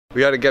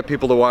We got to get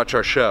people to watch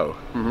our show.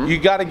 You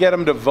got to get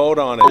them to vote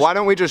on it. Why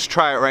don't we just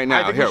try it right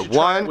now? Here,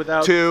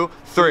 1, 2,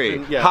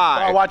 3. Yeah.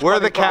 Hi, we're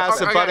the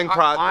cast of Budding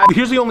Pro.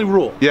 Here's the only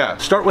rule. Yeah.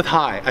 Start with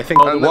hi. I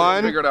think.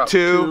 1,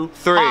 2,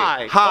 3.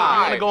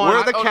 Hi,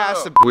 we're the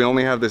cast of. We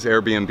only have this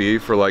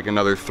Airbnb for like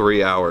another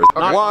 3 hours.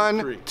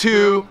 1,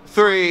 2,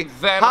 3.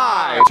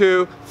 Hi.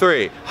 2,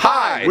 3.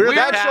 Hi. We're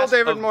That's Joel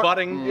David Moore.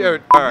 Budding. All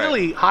right.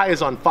 Really, hi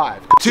is on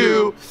 5.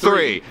 2,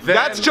 3.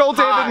 That's Joel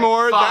David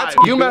Moore. That's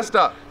You messed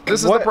up.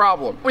 This is the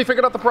problem. We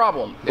figured out the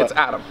problem. It's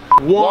Adam.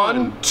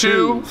 1,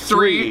 2,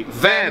 3,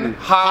 then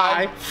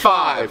high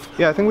 5.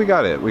 Yeah, I think we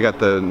got it. We got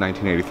the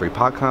 1983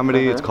 pot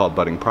comedy. It's called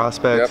Budding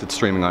Prospects. It's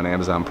streaming on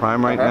Amazon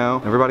Prime right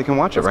now. Everybody can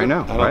watch it right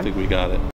now. I don't think we got it.